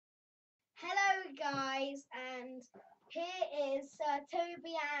guys, and here is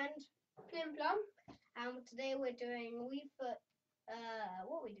Toby and Plimplum. And today we're doing wefut.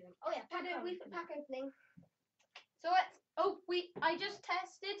 What are we doing? Oh yeah, wefut pack opening. So I just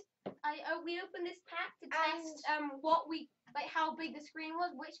tested. We opened this pack to test how big the screen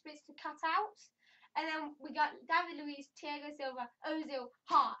was, which bits to cut out, and then we got David Luiz, Thiago Silva, Ozil,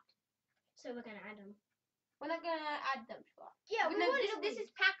 Hart. So we're gonna add them. We're not gonna add them. Yeah, this is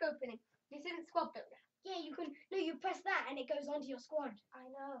pack opening. This isn't squad builder. Yeah, you can. No, you press that and it goes onto your squad. I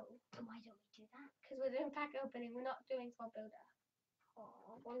know. And why don't we do that? Because we're doing pack opening. We're not doing squad builder.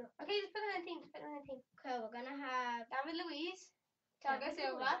 Oh, okay, just put them in a team. Okay, we're gonna have David Luiz, Thiago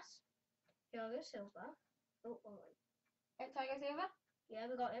Silva. Thiago Silva. Oh, Thiago Silva. Yeah,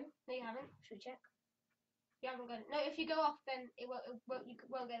 we got him. No, you haven't. Should we check? You haven't got it. No, if you go off, then you won't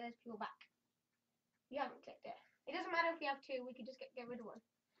get those people back. You haven't clicked it. It doesn't matter if we have two. We could just get rid of one.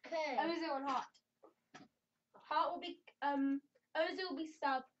 Okay. Ozil and Hart. Hart will be Ozil will be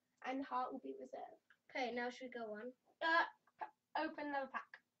sub and Hart will be reserve. Okay, now should we go on? Open another pack.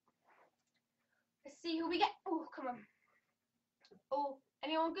 Let's see who we get. Oh, come on. Oh,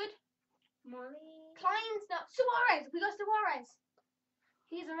 anyone good? Molly. Klein's not. Suarez. We got Suarez.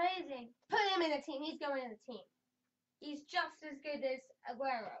 He's amazing. Put him in the team. He's going in the team. He's just as good as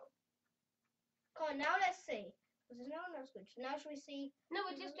Aguero. Come on, now let's see. Because there's no one else good. Now should we see? No,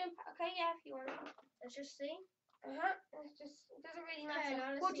 we're just doing. Okay, yeah, if you want. Let's just see. It's just. It doesn't really matter.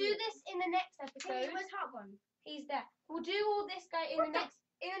 Okay, we'll do this in the next episode. Where's Hart gone? He's there. We'll do all this guy in the next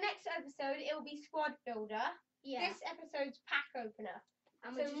episode. It will be squad builder. Yeah. This episode's pack opener.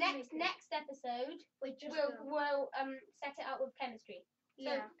 And so next episode we'll set it up with chemistry.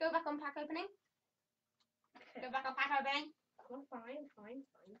 So go back on pack opening. Okay. Go back on pack opening. Oh, fine.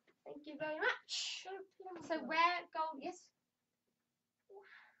 Thank you very much. So rare gold, yes.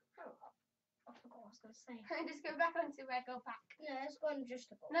 I forgot what I was going to say. Just go back onto rare gold pack. Yeah, let's go on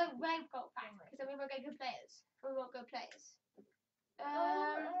just a gold. No, rare gold pack, because then we won't get good players. We won't go players.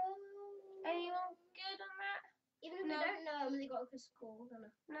 Anyone good on that? Even if we don't know them, they got a good score.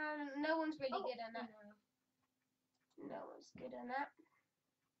 No one's really good on that. No one's good on that.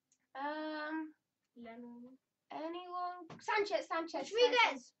 Lennon. Anyone? Sanchez.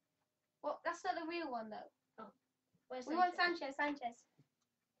 Rodriguez. Well, that's not the real one though. Oh, where's we want Sanchez. This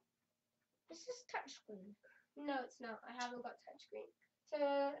is touchscreen. No, it's not. I haven't got touchscreen. So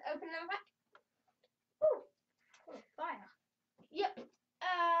open another pack. Ooh, fire. Yep.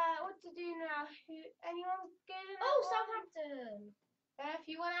 What to do now? Anyone good? Southampton. If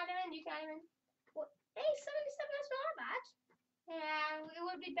you want to add him in, you can add him in. What? Hey, 77. That's not bad. Yeah, it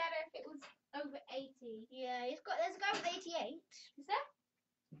would be better if it was over 80. Yeah, there's a guy with 88. Is there?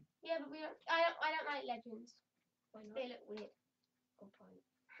 Yeah, but I don't like legends. Why not? They look weird. Good point.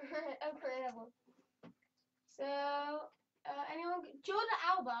 Open another one. So anyone? Jordan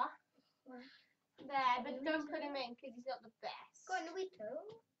Alba. There, but don't put him in because he's not the best. Go on,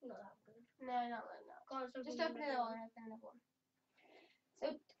 Nuito. Not that good. No, not like that. Just open another one.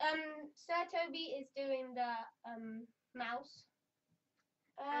 So Sir Toby is doing the mouse.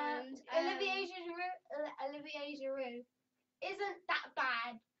 And Olivier Giroud isn't that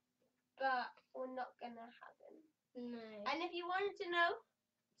bad, but we're not gonna have him. No. And if you wanted to know,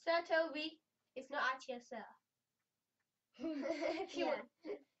 Sir Toby is not actually a sir. If you want.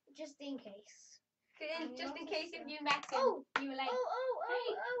 Just in case. Just in case if you met him, you were like, oh.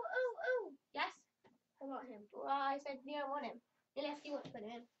 Yes. I want him. Well, I said you don't want him unless you want to put him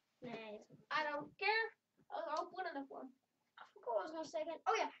in. No. I don't care. I'll put another one. I forgot what I was gonna say again.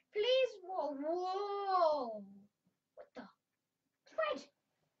 Oh yeah, please. Whoa. What the? Fred.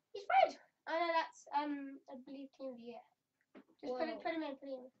 He's Fred. I know that's I believe Team of the Year. Just put him in.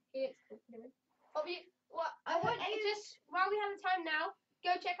 He looks cool. Put him in. Just while we have the time now,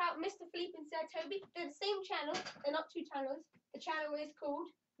 go check out Mr. Philip and Sir Toby. They're the same channel. They're not two channels. The channel is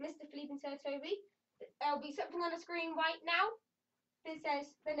called Mr. Philip and Sir Toby. There'll be something on the screen right now that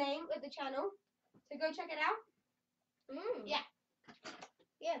says the name of the channel. So go check it out. Yeah.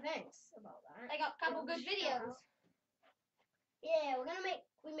 Yeah, thanks about that. They got a couple good videos. Yeah, we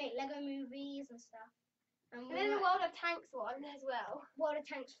make Lego movies and stuff. And then the World of Tanks one as well. World of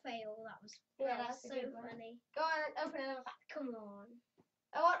Tanks fail. That's so funny. Go on, open another pack. Come on.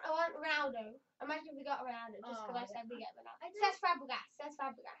 I want Ronaldo. Imagine if we got Ronaldo just because I said we get Ronaldo. Cesc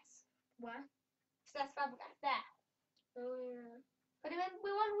Fabregas. Where? Cesc Fabregas. There. Oh yeah. Put him in.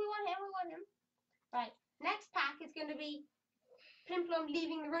 We want him. Right. Next pack is going to be Plimplum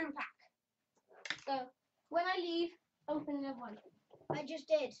leaving the room pack. So when I leave, open another one. I just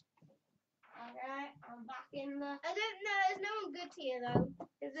did. Okay, I'm back in the. I don't know. There's no one good here though.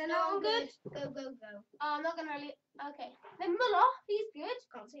 Is there no one good? Go, go, go. Oh, I'm not gonna really. Okay. Then Muller, he's good.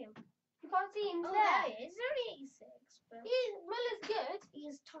 Can't see him. You can't see him Oh, there. there he is. He's only 86, but Muller's good.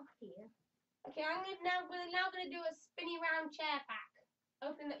 he's top here. Okay, we're now gonna do a spinny round chair pack.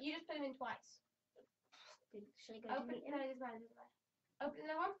 Open that. You just put him in twice. Should I go Open. to No, this way. Open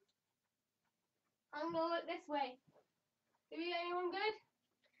the one. I'm gonna look this way. Do we get anyone good?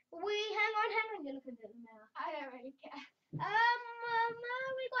 Hang on. You're looking at the mirror. I don't really care. We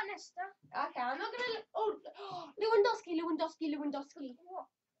got Nesta. Okay, I'm not gonna look. Oh, Lewandowski.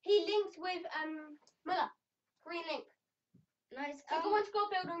 What? He links with Muller. Green link. Nice. So go on squad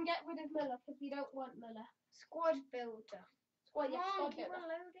builder and get rid of Muller because we don't want Muller. Squad builder. Squad, yeah, Come on, squad keep builder.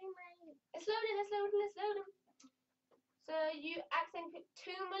 on loading, mate. It's loading. So you accidentally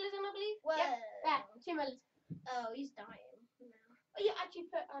put 2 Mullers on, I believe. Well. Yep, there, 2 Mullers. Oh, he's dying now. Oh, you actually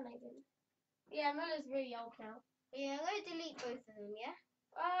put. Oh no, you didn't. Yeah, Muller's really old now. Yeah, I'm gonna delete both of them. Yeah.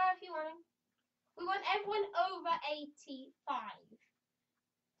 If you want him. We want everyone over 85.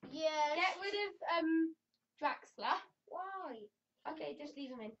 Yeah. Get rid of Draxler. Why? Okay, just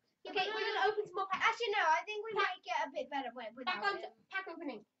leave him in. Yeah, Okay, but we're gonna open some more packs. Actually, no. I think we might get a bit better without Back on him. pack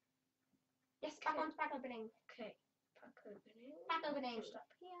opening. Yes, back on to pack opening. Okay. Pack opening. Pack opening. Just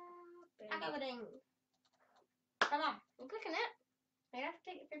up here. Pack opening. Come on. I'm clicking it. I have to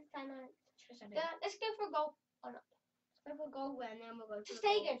take it 50 times. Go. Let's go for a goal. Or not. Let's go for goal and then we'll go to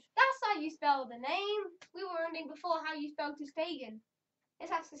Stegen. That's how you spell the name. We were wondering before how you spell Stegen.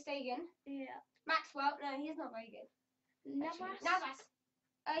 Let's have Stegen. Yeah. Maxwell. No, he's not very good. Navas. Navas.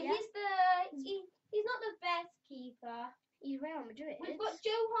 Yeah. He's not the best keeper. He's Real Madrid. We've got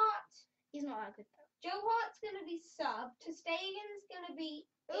Joe Hart. He's not that good though. Joe Hart's gonna be sub. Stegen's gonna be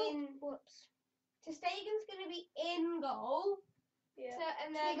in. Whoops. Stegen's gonna be in goal. Yeah. So,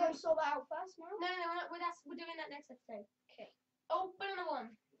 and Should then we go sort that out first now? no, we're doing that next episode. Okay. Open another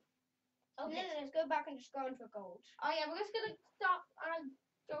one. Okay. No, let's go back and just go into a gold. Oh yeah, we're just gonna stop and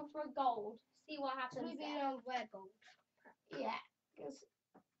go for a gold. See what happens. Maybe there. on rare gold. Yeah. Because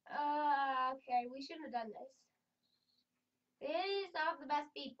okay, we shouldn't have done this. These are the best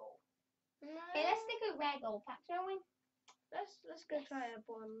people. No. Okay, let's stick a rare gold pack, shall we? Let's go try a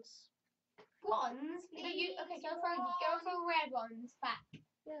bronze. Bronze? Okay, go for a rare bronze pack.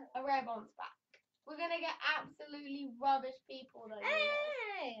 Yeah. A rare bronze pack. We're gonna get absolutely rubbish people though.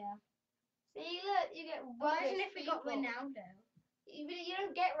 Hey. See, look, you get rubbish. Imagine if we got people. Ronaldo. You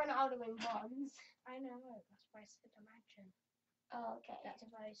don't get Ronaldo in bronze. I know. That's why I said imagine. Oh, okay. That's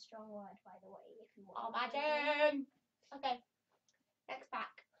a very strong word, by the way. If you Oh, want. imagine. Okay. Next pack.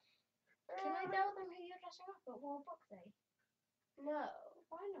 Can I tell them who you're dressing up at World Book Day? No.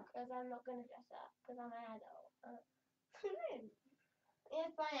 Why not? Because I'm not going to dress up. Because I'm an adult. No.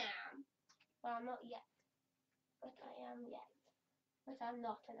 Yes, I am. Well, I'm not yet. But I am yet. But I'm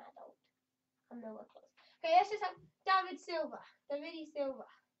not an adult. I'm nowhere close. Okay, let's just have David Silva. David Silva.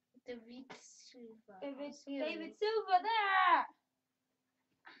 David Silva. David Silva there.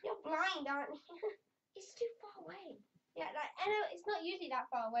 You're blind, aren't you? It's too far away. Yeah, like, I know it's not usually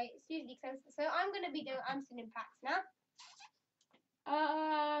that far away. It's usually closer. So I'm sending packs now.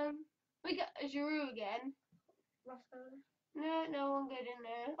 We got Giroud again. No one good in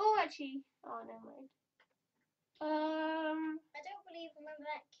there. Oh, actually. Oh, never mind. I don't remember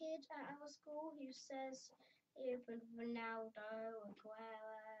that kid at our school who says he opened Ronaldo, Aguero,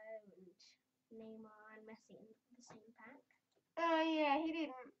 and Neymar and Messi in the same pack. Yeah, he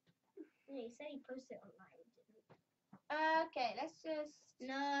didn't. Yeah, he said he posted it online. He didn't. Okay, let's just.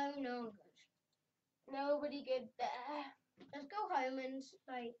 No good. Nobody good there. Let's go home and let's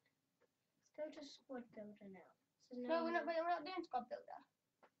go to squad builder now. No, we're not doing squad builder.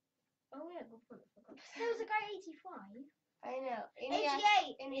 Oh yeah, good point. There was a guy 85. I know.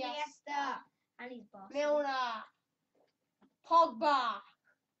 88. Iniesta. And he's boss. Milner. Pogba.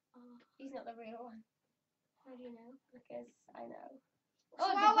 Oh, He's not the real one. how do you know? Because I know. Oh,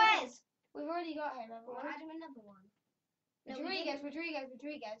 De Bruyne. Suarez. We've already got him, haven't We'll we? add him another one. No, Rodriguez.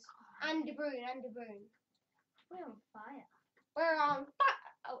 Oh, And De Bruyne. we're on fire. We're on fire.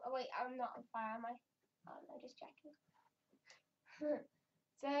 Oh, wait, I'm not on fire, am I? Oh, no, just checking.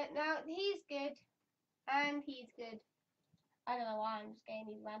 So, now, he's good. And he's good. I don't know why I'm just getting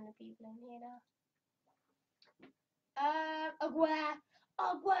these random people in here now. Aguero.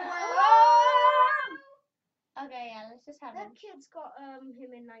 Okay, yeah, let's just have That him. kid's got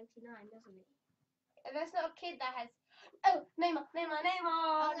him in 99, doesn't he? There's not a kid that has. Oh, Neymar.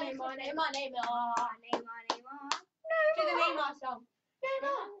 Oh, Neymar. Neymar. Do the Neymar song.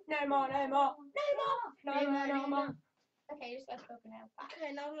 Neymar. Okay, just let's open now.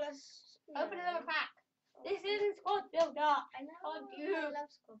 Okay, now let's Open another pack. This isn't Squad Builder. I know. told you. I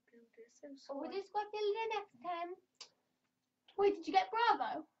love Squad Builder. So We'll squad. do Squad Builder next time. Wait, did you get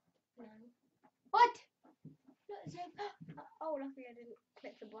Bravo? No. What? No, it's no. Oh, luckily I didn't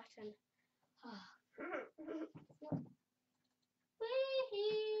click the button.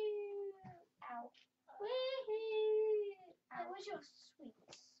 Wee-hee. Ow. Wee-hee. That was your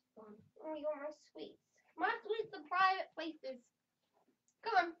sweets one. Oh, you got my sweets. My sweets are private places.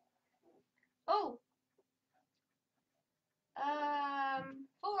 Come on. Oh.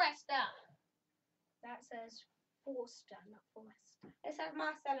 Forester. That says Forster, not Forester. It says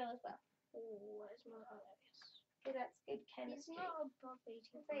Marcelo as well. Oh, where's my yes. Okay, that's good It's chemistry. not above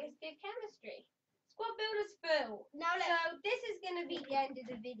 85. It's good chemistry. Squad Builder's full. Now So this is going to be the end of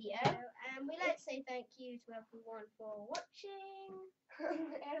the video. we'd like to say thank you to everyone for watching.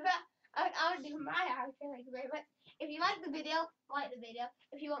 I'll do my outro. Thank you very much. If you like the video, like the video.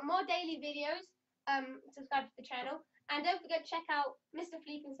 If you want more daily videos, subscribe to the channel. And don't forget to check out Mr.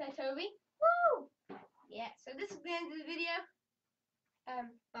 Philip and Sir Toby. Woo! Yeah, so this is the end of the video.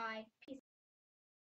 Bye. Peace.